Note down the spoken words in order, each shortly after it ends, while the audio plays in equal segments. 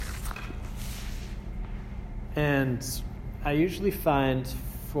And I usually find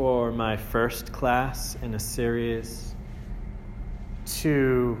for my first class in a series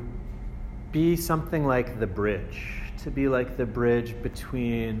to be something like the bridge, to be like the bridge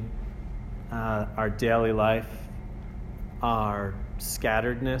between our daily life, our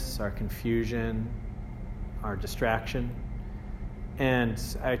scatteredness, our confusion, our distraction. And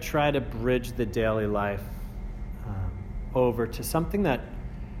I try to bridge the daily life over to something that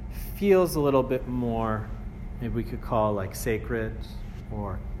feels a little bit more, maybe we could call like sacred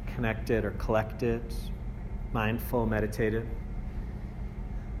or connected or collected, mindful, meditative.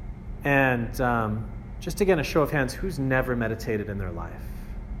 And just again, a show of hands, who's never meditated in their life?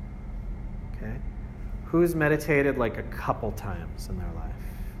 Okay. Who's meditated like a couple times in their life?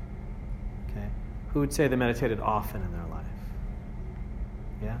 Okay. Who would say they meditated often in their life?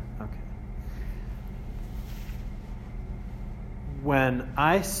 Yeah? Okay. When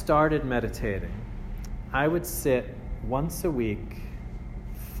I started meditating, I would sit once a week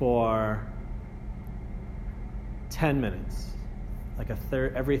for 10 minutes, like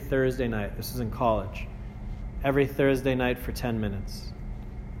every Thursday night. This was in college. Every Thursday night for 10 minutes.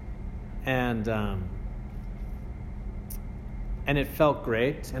 And it felt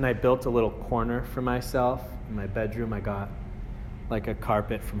great. And I built a little corner for myself in my bedroom. I got like a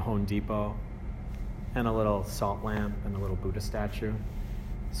carpet from Home Depot and a little salt lamp and a little Buddha statue.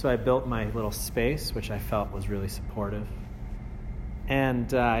 So I built my little space, which I felt was really supportive.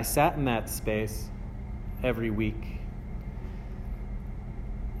 And I sat in that space every week.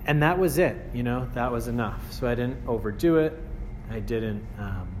 And that was it, that was enough. So I didn't overdo it. I didn't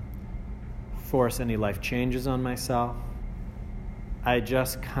force any life changes on myself. I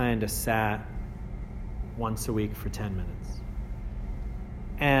just kind of sat once a week for 10 minutes.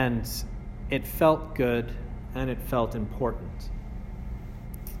 And it felt good and it felt important.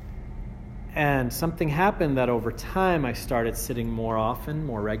 And something happened that over time I started sitting more often,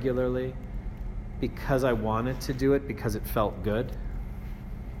 more regularly, because I wanted to do it, because it felt good.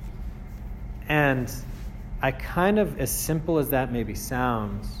 And I kind of, as simple as that maybe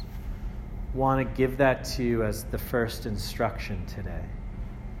sounds, want to give that to you as the first instruction today.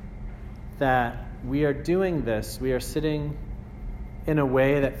 That we are doing this, we are sitting in a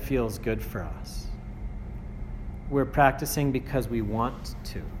way that feels good for us. We're practicing because we want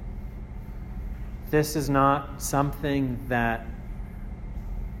to. This is not something that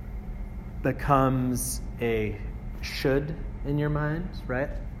becomes a should in your mind, right?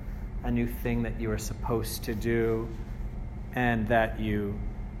 A new thing that you are supposed to do, and that you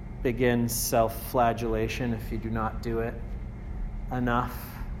begin self-flagellation if you do not do it enough,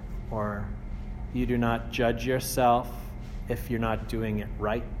 or you do not judge yourself if you're not doing it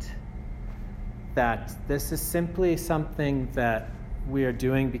right. That this is simply something that we are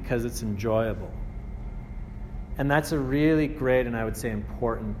doing because it's enjoyable. And that's a really great and I would say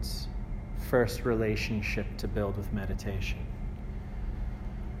important first relationship to build with meditation.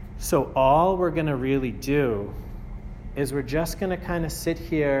 So all we're going to really do is we're just going to kind of sit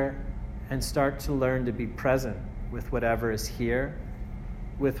here and start to learn to be present with whatever is here,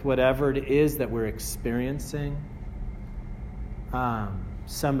 with whatever it is that we're experiencing.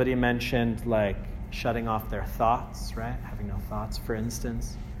 Somebody mentioned like shutting off their thoughts, right? Having no thoughts, for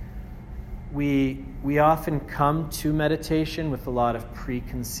instance. We often come to meditation with a lot of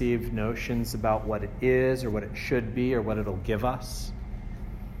preconceived notions about what it is or what it should be or what it'll give us.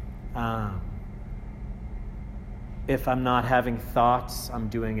 If I'm not having thoughts, I'm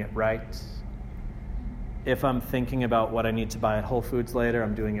doing it right. If I'm thinking about what I need to buy at Whole Foods later,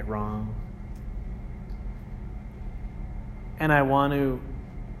 I'm doing it wrong. And I want to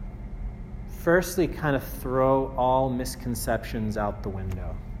firstly kind of throw all misconceptions out the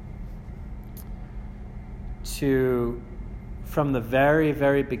window. From the very,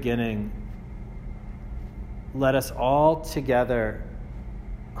 very beginning, let us all together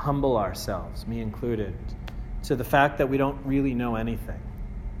humble ourselves, me included, to the fact that we don't really know anything.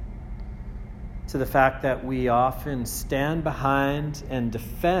 To the fact that we often stand behind and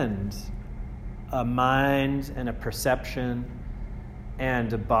defend a mind and a perception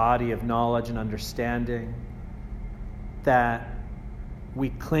and a body of knowledge and understanding that we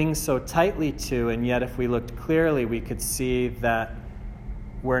cling so tightly to, and yet if we looked clearly, we could see that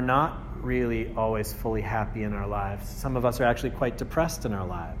we're not really always fully happy in our lives. Some of us are actually quite depressed in our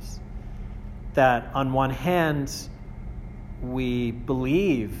lives. That on one hand, we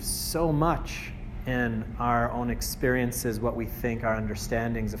believe so much in our own experiences, what we think, our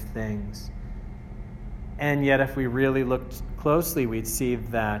understandings of things. And yet if we really looked closely, we'd see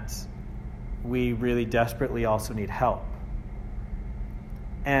that we really desperately also need help.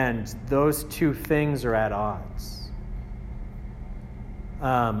 And those two things are at odds.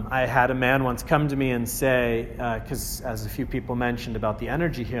 I had a man once come to me and say, because as a few people mentioned about the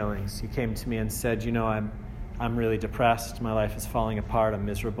energy healings, he came to me and said, I'm really depressed. My life is falling apart. I'm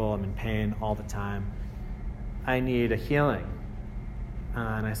miserable. I'm in pain all the time. I need a healing.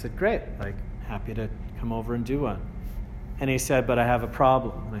 And I said, great, happy to come over and do one. And he said, but I have a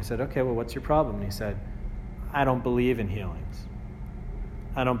problem. And I said, okay, well, what's your problem? And he said, I don't believe in healings.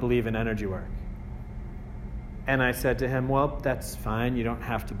 I don't believe in energy work. And I said to him, well, that's fine. You don't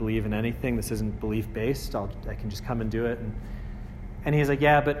have to believe in anything. This isn't belief-based. I can just come and do it. And he's like,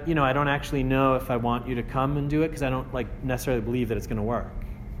 yeah, but, I don't actually know if I want you to come and do it because I don't, necessarily believe that it's going to work.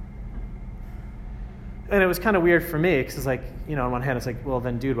 And it was kind of weird for me because it's on one hand, it's well,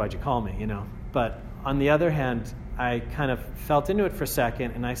 then, dude, why'd you call me, But on the other hand, I kind of felt into it for a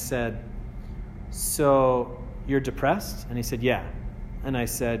second, and I said, so you're depressed? And he said, yeah. And I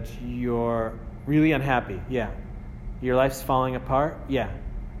said, you're really unhappy? Yeah. Your life's falling apart? Yeah.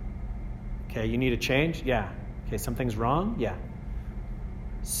 Okay, you need a change? Yeah. Okay, something's wrong? Yeah.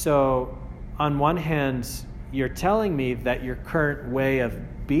 So on one hand, you're telling me that your current way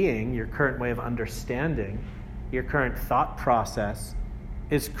of being, your current way of understanding, your current thought process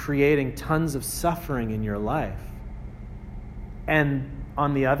is creating tons of suffering in your life. And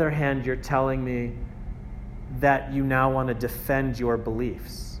on the other hand, you're telling me that you now want to defend your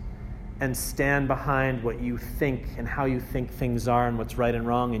beliefs and stand behind what you think and how you think things are and what's right and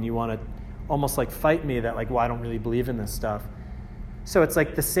wrong, and you want to almost fight me that well, I don't really believe in this stuff. So it's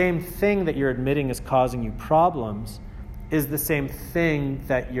the same thing that you're admitting is causing you problems is the same thing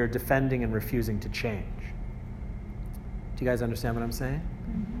that you're defending and refusing to change. Do you guys understand what I'm saying?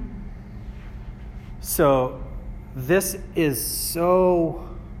 Mm-hmm. So this is so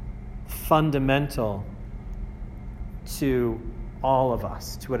fundamental to all of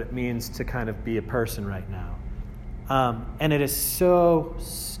us, to what it means to kind of be a person right now. And it is so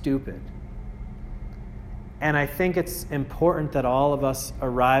stupid. And I think it's important that all of us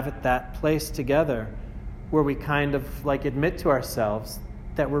arrive at that place together where we kind of admit to ourselves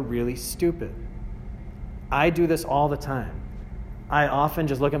that we're really stupid. I do this all the time. I often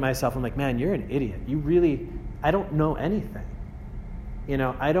just look at myself, I'm like, man, you're an idiot. I don't know anything.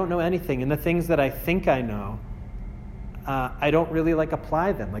 I don't know anything. And the things that I think I know, I don't really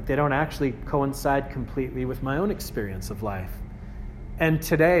apply them. They don't actually coincide completely with my own experience of life. And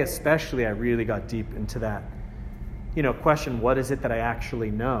today especially, I really got deep into that, question, what is it that I actually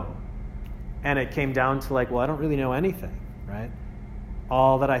know? And it came down to well, I don't really know anything, right?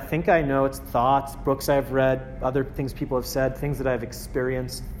 All that I think I know, it's thoughts, books I've read, other things people have said, things that I've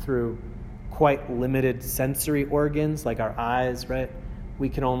experienced through quite limited sensory organs, like our eyes, right? We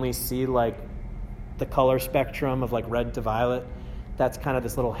can only see the color spectrum of red to violet. That's kind of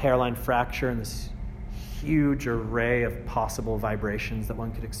this little hairline fracture and this huge array of possible vibrations that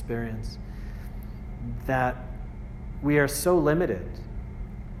one could experience. That we are so limited,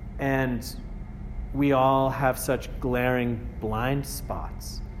 and we all have such glaring blind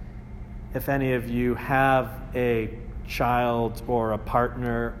spots. If any of you have a child or a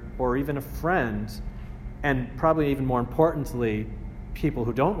partner or even a friend, and probably even more importantly, people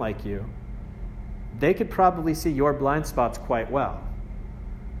who don't like you, they could probably see your blind spots quite well.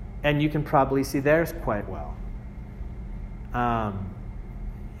 And you can probably see theirs quite well.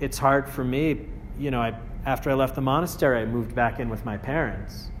 It's hard for me, after I left the monastery, I moved back in with my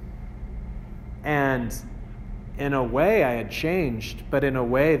parents. And in a way, I had changed, but in a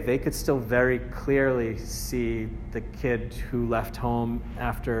way, they could still very clearly see the kid who left home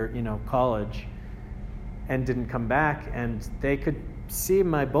after, college and didn't come back, and they could see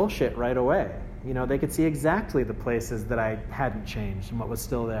my bullshit right away. They could see exactly the places that I hadn't changed and what was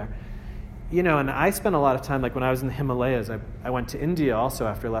still there. And I spent a lot of time, when I was in the Himalayas, I went to India also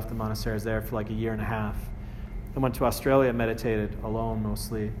after I left the monastery. I was there for a year and a half. I went to Australia, meditated alone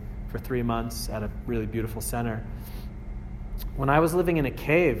mostly for 3 months at a really beautiful center. When I was living in a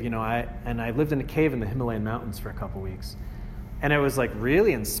cave, I lived in a cave in the Himalayan mountains for a couple weeks. And it was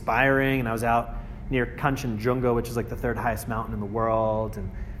really inspiring, and I was out near Kanchenjunga, which is the third highest mountain in the world, and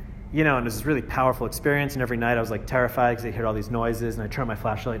and it was this really powerful experience, and every night I was terrified because I heard all these noises, and I'd turn on my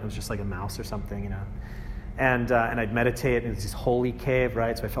flashlight and it was just a mouse or something, And I'd meditate, and it was this holy cave,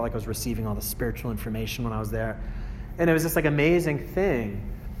 right? So I felt like I was receiving all the spiritual information when I was there. And it was this amazing thing.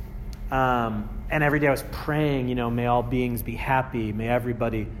 And every day I was praying, may all beings be happy, may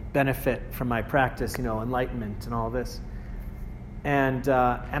everybody benefit from my practice, enlightenment and all this. And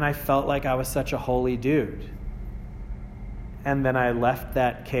I felt like I was such a holy dude. And then I left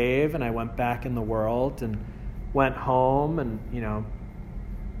that cave and I went back in the world and went home and,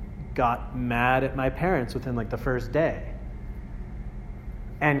 got mad at my parents within like the first day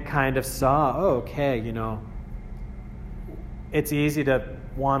and kind of saw, oh, okay, it's easy to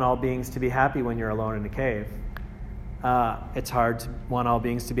want all beings to be happy when you're alone in a cave. It's hard to want all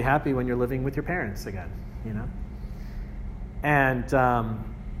beings to be happy when you're living with your parents again, And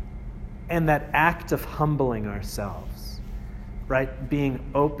that act of humbling ourselves, right?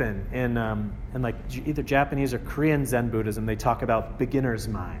 Being open in like either Japanese or Korean Zen Buddhism, they talk about beginner's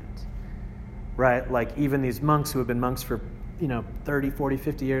mind, right? Like even these monks who have been monks for, 30, 40,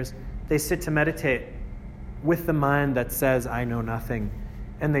 50 years, they sit to meditate with the mind that says, I know nothing,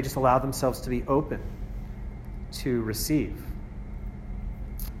 and they just allow themselves to be open to receive.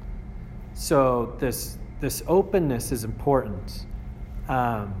 So this openness is important.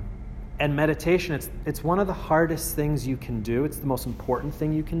 And meditation, it's one of the hardest things you can do. It's the most important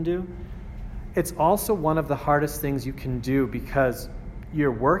thing you can do. It's also one of the hardest things you can do because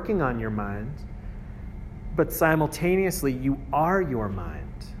you're working on your mind, but simultaneously you are your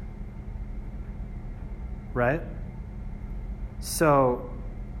mind. Right? So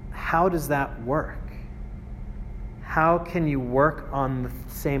how does that work? How can you work on the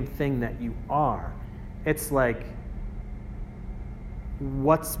same thing that you are? It's like,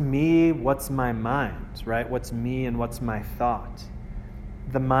 what's me, what's my mind, right? What's me and what's my thought?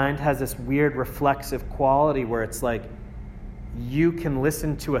 The mind has this weird reflexive quality where it's like you can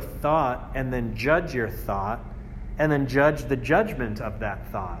listen to a thought and then judge your thought and then judge the judgment of that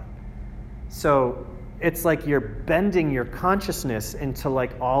thought. So it's like you're bending your consciousness into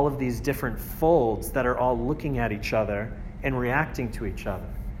like all of these different folds that are all looking at each other and reacting to each other.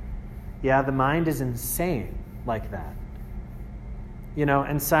 Yeah, the mind is insane like that.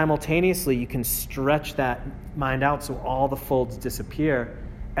 And simultaneously you can stretch that mind out so all the folds disappear,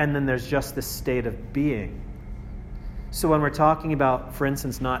 and then there's just this state of being. So when we're talking about, for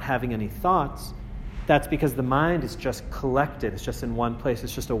instance, not having any thoughts, that's because the mind is just collected. It's just in one place.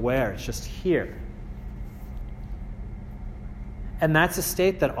 It's just aware. It's just here. And that's a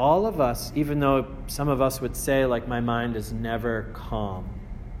state that all of us, even though some of us would say, like, my mind is never calm,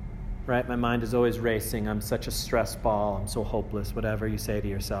 right? My mind is always racing. I'm such a stress ball. I'm so hopeless, whatever you say to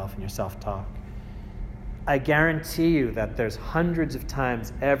yourself in your self-talk. I guarantee you that there's hundreds of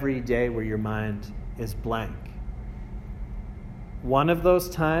times every day where your mind is blank. One of those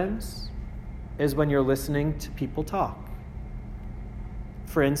times is when you're listening to people talk.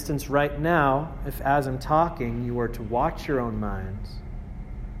 For instance, right now, if as I'm talking, you were to watch your own mind,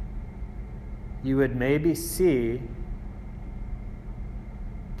 you would maybe see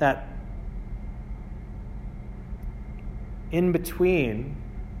that in between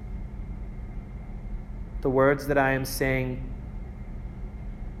the words that I am saying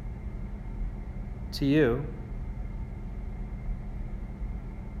to you,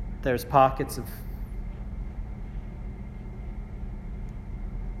 there's pockets of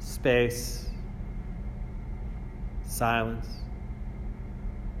space, silence.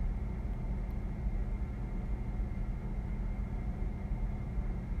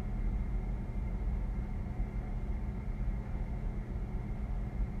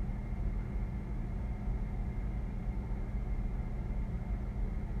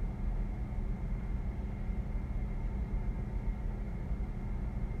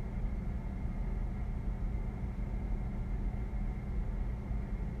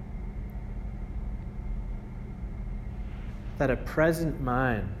 That a present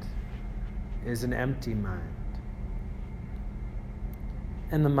mind is an empty mind.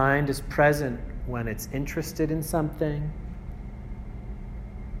 And the mind is present when it's interested in something,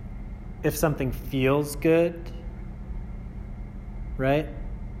 if something feels good, right?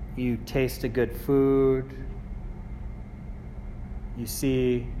 You taste a good food, you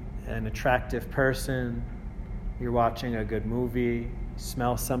see an attractive person, you're watching a good movie, you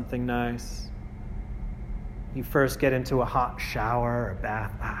smell something nice. You first get into a hot shower or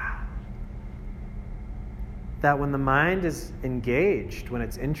bath. That when the mind is engaged, when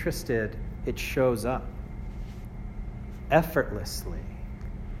it's interested, it shows up effortlessly.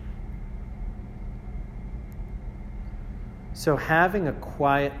 So having a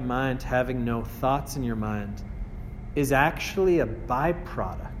quiet mind, having no thoughts in your mind, is actually a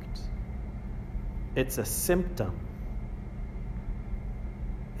byproduct. It's a symptom.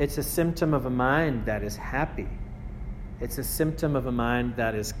 It's a symptom of a mind that is happy. It's a symptom of a mind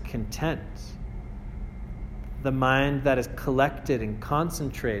that is content. The mind that is collected and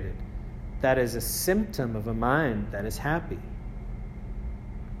concentrated, that is a symptom of a mind that is happy.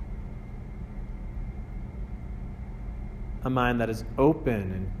 A mind that is open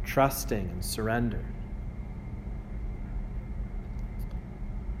and trusting and surrendered.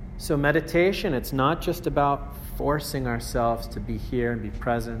 So meditation, it's not just about forcing ourselves to be here and be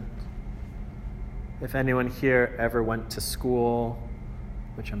present. If anyone here ever went to school,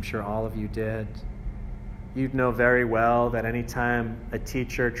 which I'm sure all of you did, you'd know very well that anytime a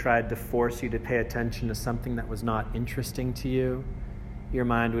teacher tried to force you to pay attention to something that was not interesting to you, your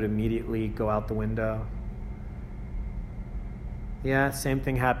mind would immediately go out the window. Yeah, same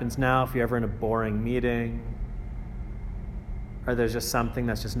thing happens now if you're ever in a boring meeting, or there's just something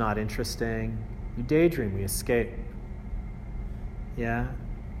that's just not interesting. You daydream, we escape. Yeah?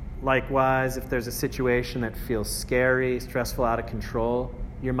 Likewise, if there's a situation that feels scary, stressful, out of control,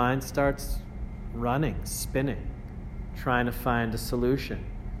 your mind starts running, spinning, trying to find a solution,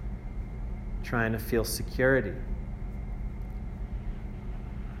 trying to feel security.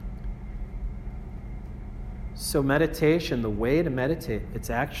 So meditation, the way to meditate,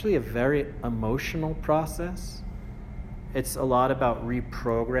 it's actually a very emotional process. It's a lot about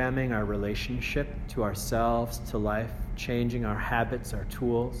reprogramming our relationship to ourselves, to life, changing our habits, our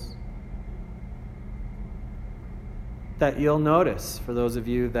tools. That you'll notice, for those of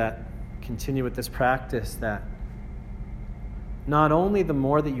you that continue with this practice, that not only the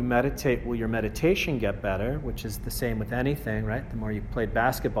more that you meditate will your meditation get better, which is the same with anything, right? The more you played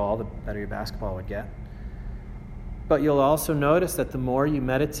basketball, the better your basketball would get. But you'll also notice that the more you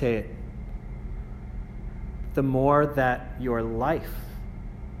meditate, the more that your life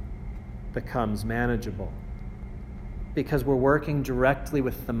becomes manageable. Because we're working directly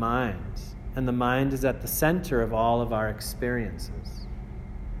with the mind, and the mind is at the center of all of our experiences.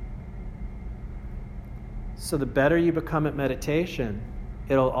 So the better you become at meditation,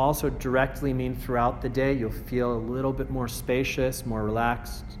 it'll also directly mean throughout the day you'll feel a little bit more spacious, more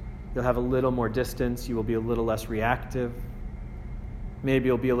relaxed. You'll have a little more distance. You will be a little less reactive. Maybe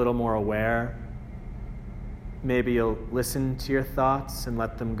you'll be a little more aware. Maybe you'll listen to your thoughts and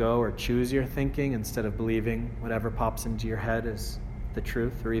let them go, or choose your thinking instead of believing whatever pops into your head is the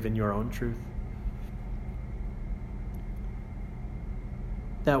truth, or even your own truth.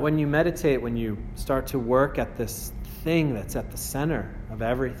 That when you meditate, when you start to work at this thing that's at the center of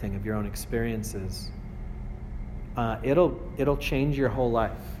everything, of your own experiences, it'll change your whole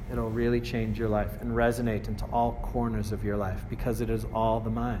life. It'll really change your life and resonate into all corners of your life, because it is all the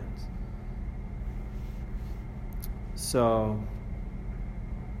mind. So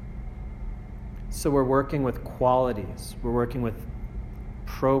we're working with qualities. We're working with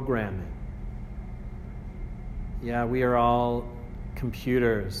programming. Yeah, we are all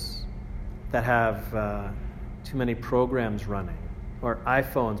computers that have too many programs running, or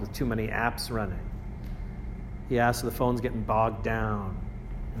iPhones with too many apps running. Yeah, so the phone's getting bogged down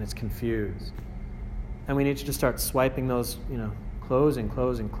and it's confused. And we need to just start swiping those, closing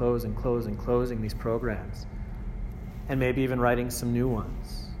these programs. And maybe even writing some new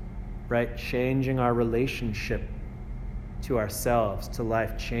ones, right? Changing our relationship to ourselves, to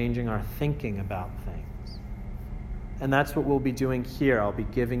life, changing our thinking about things. And that's what we'll be doing here. I'll be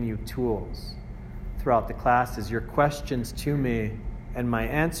giving you tools throughout the classes. Your questions to me and my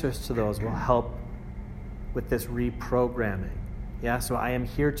answers to those will help with this reprogramming. Yeah, so I am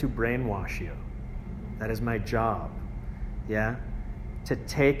here to brainwash you. That is my job. Yeah? To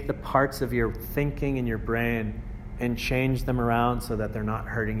take the parts of your thinking in your brain and change them around so that they're not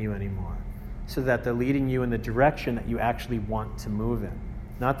hurting you anymore. So that they're leading you in the direction that you actually want to move in.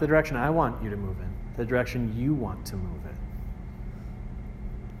 Not the direction I want you to move in, the direction you want to move in.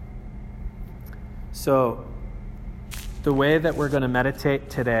 So, the way that we're going to meditate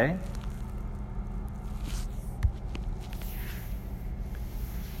today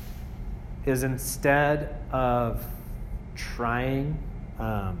is, instead of trying,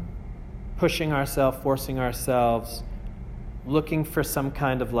 pushing ourselves, forcing ourselves, looking for some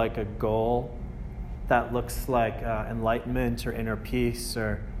kind of like a goal that looks like enlightenment or inner peace,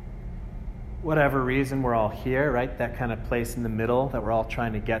 or whatever reason we're all here, right? That kind of place in the middle that we're all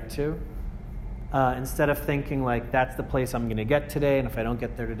trying to get to. Instead of thinking like, that's the place I'm going to get today, and if I don't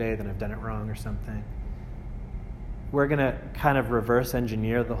get there today, then I've done it wrong or something. We're going to kind of reverse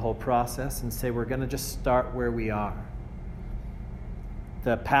engineer the whole process and say we're going to just start where we are.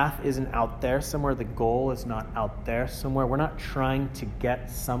 The path isn't out there somewhere. The goal is not out there somewhere. We're not trying to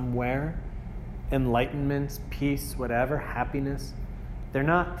get somewhere. Enlightenment, peace, whatever, happiness. They're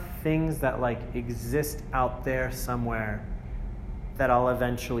not things that like exist out there somewhere that I'll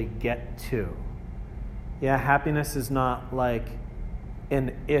eventually get to. Yeah, happiness is not like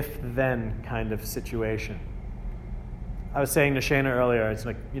an if-then kind of situation. I was saying to Shana earlier, it's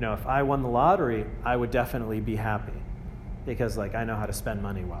like, if I won the lottery, I would definitely be happy. Because like I know how to spend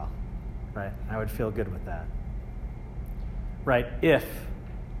money well, right? I would feel good with that. Right? If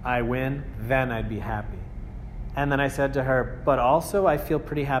I win, then I'd be happy. And then I said to her, but also I feel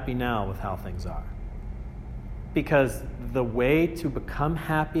pretty happy now with how things are. Because the way to become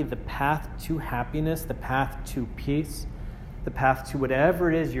happy, the path to happiness, the path to peace, the path to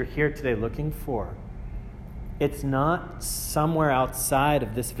whatever it is you're here today looking for, it's not somewhere outside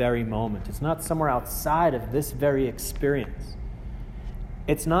of this very moment. It's not somewhere outside of this very experience.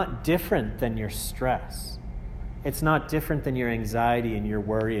 It's not different than your stress. It's not different than your anxiety and your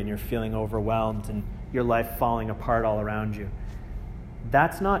worry and your feeling overwhelmed and your life falling apart all around you.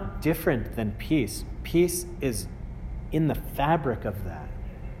 That's not different than peace. Peace is in the fabric of that.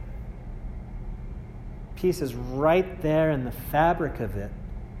 Peace is right there in the fabric of it,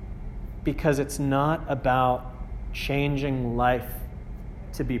 because it's not about changing life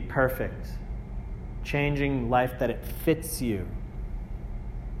to be perfect, changing life that it fits you.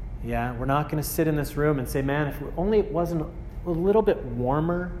 Yeah, we're not going to sit in this room and say, man, if only it wasn't a little bit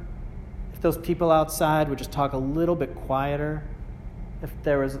warmer, if those people outside would just talk a little bit quieter, if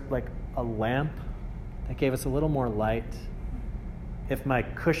there was like a lamp that gave us a little more light, if my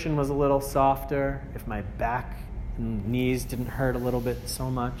cushion was a little softer, if my back and knees didn't hurt a little bit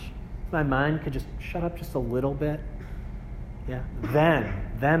so much, if my mind could just shut up just a little bit, yeah,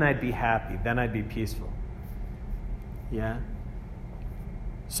 then I'd be happy, then I'd be peaceful. Yeah?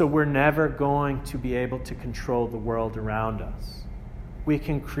 So we're never going to be able to control the world around us. We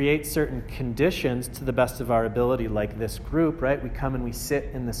can create certain conditions to the best of our ability, like this group, right? We come and we sit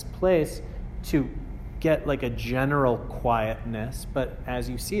in this place to get like a general quietness, but as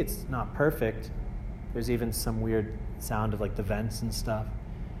you see, it's not perfect. There's even some weird sound of like the vents and stuff.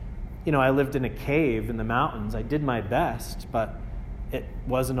 You know, I lived in a cave in the mountains. I did my best, but it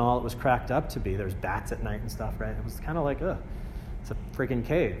wasn't all it was cracked up to be. There's bats at night and stuff, right? It was kind of like, it's a freaking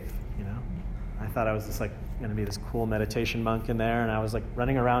cave, you know? I thought I was just like going to be this cool meditation monk in there, and I was like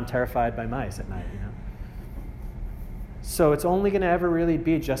running around terrified by mice at night, you know? So it's only going to ever really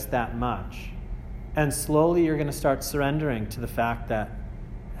be just that much. And slowly you're going to start surrendering to the fact that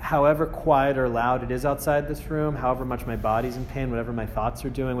however quiet or loud it is outside this room, however much my body's in pain, whatever my thoughts are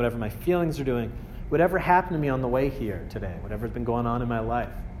doing, whatever my feelings are doing, whatever happened to me on the way here today, whatever's been going on in my life,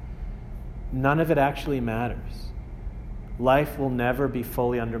 none of it actually matters. Life will never be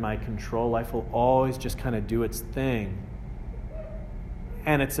fully under my control. Life will always just kind of do its thing.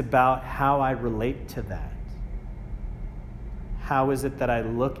 And it's about how I relate to that. How is it that I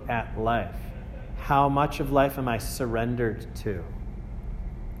look at life? How much of life am I surrendered to?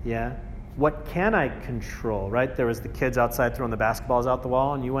 Yeah? What can I control, right? There was the kids outside throwing the basketballs out the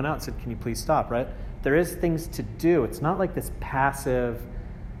wall, and you went out and said, can you please stop, right? There is things to do. It's not like this passive,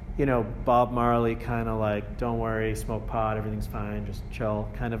 you know, Bob Marley kind of like, don't worry, smoke pot, everything's fine, just chill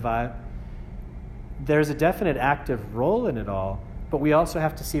kind of vibe. There's a definite active role in it all, but we also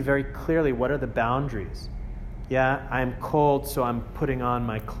have to see very clearly what are the boundaries. Yeah, I'm cold, so I'm putting on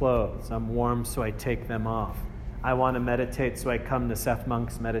my clothes. I'm warm, so I take them off. I want to meditate, so I come to Seth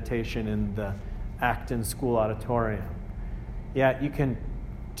Monk's meditation in the Acton School auditorium. Yeah, you can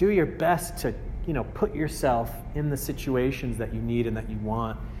do your best to, you know, put yourself in the situations that you need and that you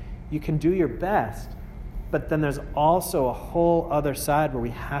want. You can do your best, but then there's also a whole other side where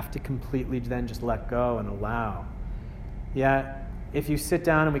we have to completely then just let go and allow. Yeah, if you sit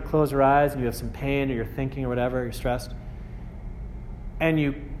down and we close our eyes and you have some pain or you're thinking or whatever, you're stressed, and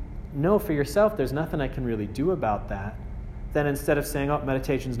you know for yourself there's nothing I can really do about that, then instead of saying, oh,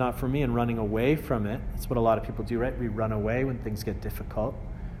 meditation's not for me and running away from it, that's what a lot of people do, right? We run away when things get difficult.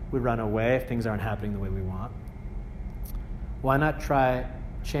 We run away if things aren't happening the way we want. Why not try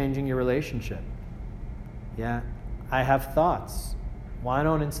changing your relationship? Yeah, I have thoughts. Why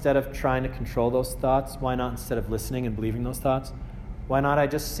don't, instead of trying to control those thoughts, why not, instead of listening and believing those thoughts, why not I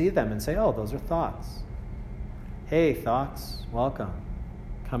just see them and say, oh, those are thoughts. Hey, thoughts, welcome.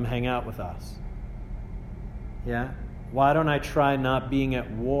 Come hang out with us. Yeah? Why don't I try not being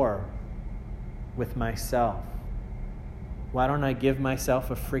at war with myself? Why don't I give myself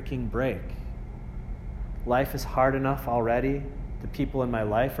a freaking break? Life is hard enough already. The people in my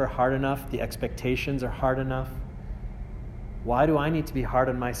life are hard enough. The expectations are hard enough. Why do I need to be hard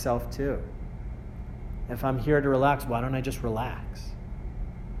on myself too? If I'm here to relax, why don't I just relax?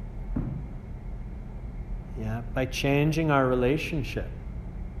 Yeah, by changing our relationship.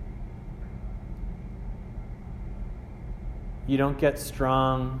 You don't get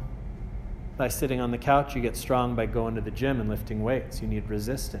strong by sitting on the couch. You get strong by going to the gym and lifting weights. You need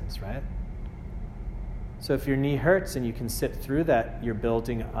resistance, right? So if your knee hurts and you can sit through that, you're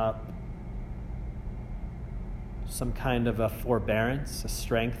building up some kind of a forbearance, a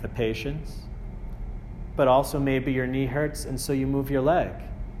strength, a patience. But also maybe your knee hurts and so you move your leg.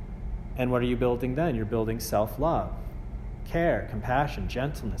 And what are you building then? You're building self-love, care, compassion,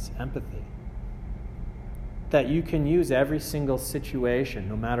 gentleness, empathy. That you can use every single situation,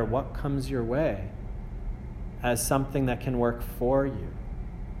 no matter what comes your way, as something that can work for you,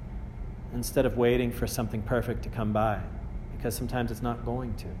 instead of waiting for something perfect to come by, because sometimes it's not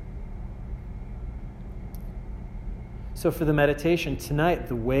going to. So for the meditation tonight,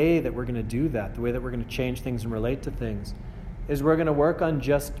 the way that we're going to do that, the way that we're going to change things and relate to things, is we're going to work on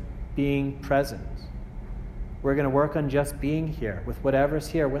just being present. We're going to work on just being here with whatever's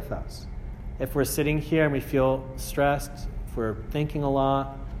here with us. If we're sitting here and we feel stressed, if we're thinking a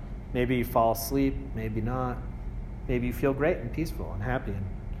lot, maybe you fall asleep, maybe not. Maybe you feel great and peaceful and happy and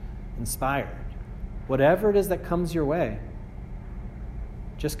inspired. Whatever it is that comes your way,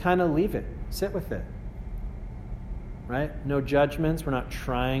 just kind of leave it. Sit with it. Right? No judgments. We're not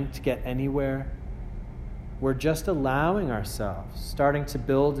trying to get anywhere. We're just allowing ourselves, starting to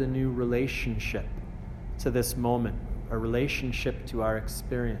build a new relationship to this moment, a relationship to our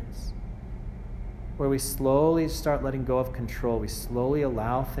experience, where we slowly start letting go of control. We slowly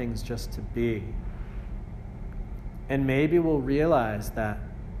allow things just to be. And maybe we'll realize that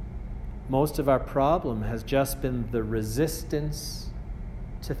most of our problem has just been the resistance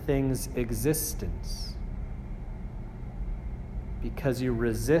to things' existence. Because you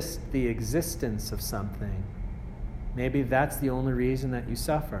resist the existence of something, maybe that's the only reason that you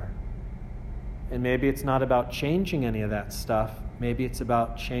suffer. And maybe it's not about changing any of that stuff. Maybe it's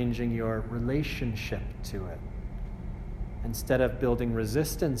about changing your relationship to it. Instead of building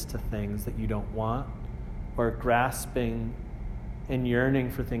resistance to things that you don't want, or grasping and yearning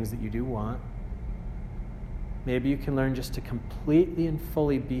for things that you do want, maybe you can learn just to completely and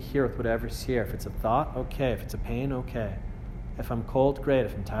fully be here with whatever's here. If it's a thought, okay. If it's a pain, okay. If I'm cold, great.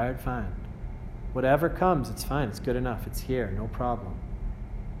 If I'm tired, fine. Whatever comes, it's fine. It's good enough. It's here. No problem.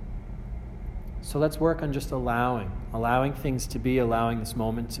 So let's work on just allowing things to be, allowing this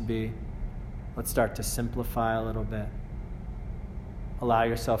moment to be. Let's start to simplify a little bit. Allow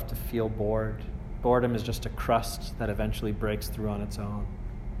yourself to feel bored. Boredom is just a crust that eventually breaks through on its own.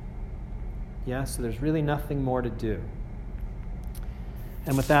 Yeah, so there's really nothing more to do.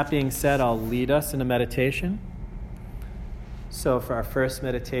 And with that being said, I'll lead us in a meditation. So for our first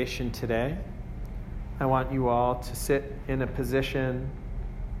meditation today, I want you all to sit in a position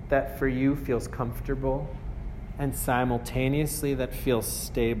that for you feels comfortable and simultaneously that feels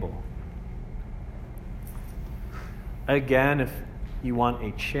stable. Again, if you want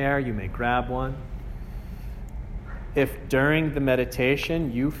a chair, you may grab one. If during the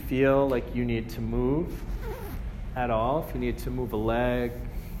meditation you feel like you need to move at all, if you need to move a leg,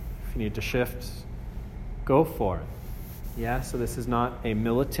 if you need to shift, go for it. Yeah, so this is not a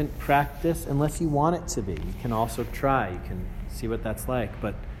militant practice unless you want it to be. You can also try. You can see what that's like.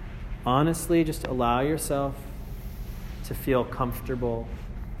 But honestly, just allow yourself to feel comfortable.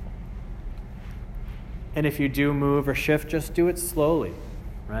 And if you do move or shift, just do it slowly,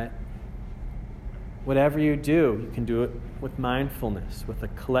 right? Whatever you do, you can do it with mindfulness, with a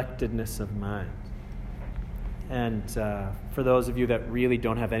collectedness of mind. And for those of you that really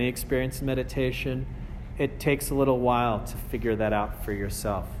don't have any experience in meditation, it takes a little while to figure that out for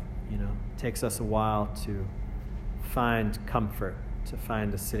yourself. It takes us a while to find comfort, to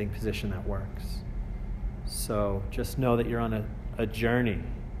find a sitting position that works. So just know that you're on a journey.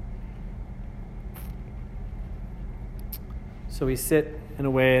 So we sit in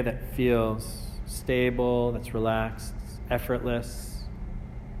a way that feels stable, that's relaxed, effortless.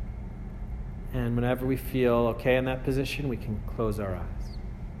 And whenever we feel okay in that position, we can close our eyes.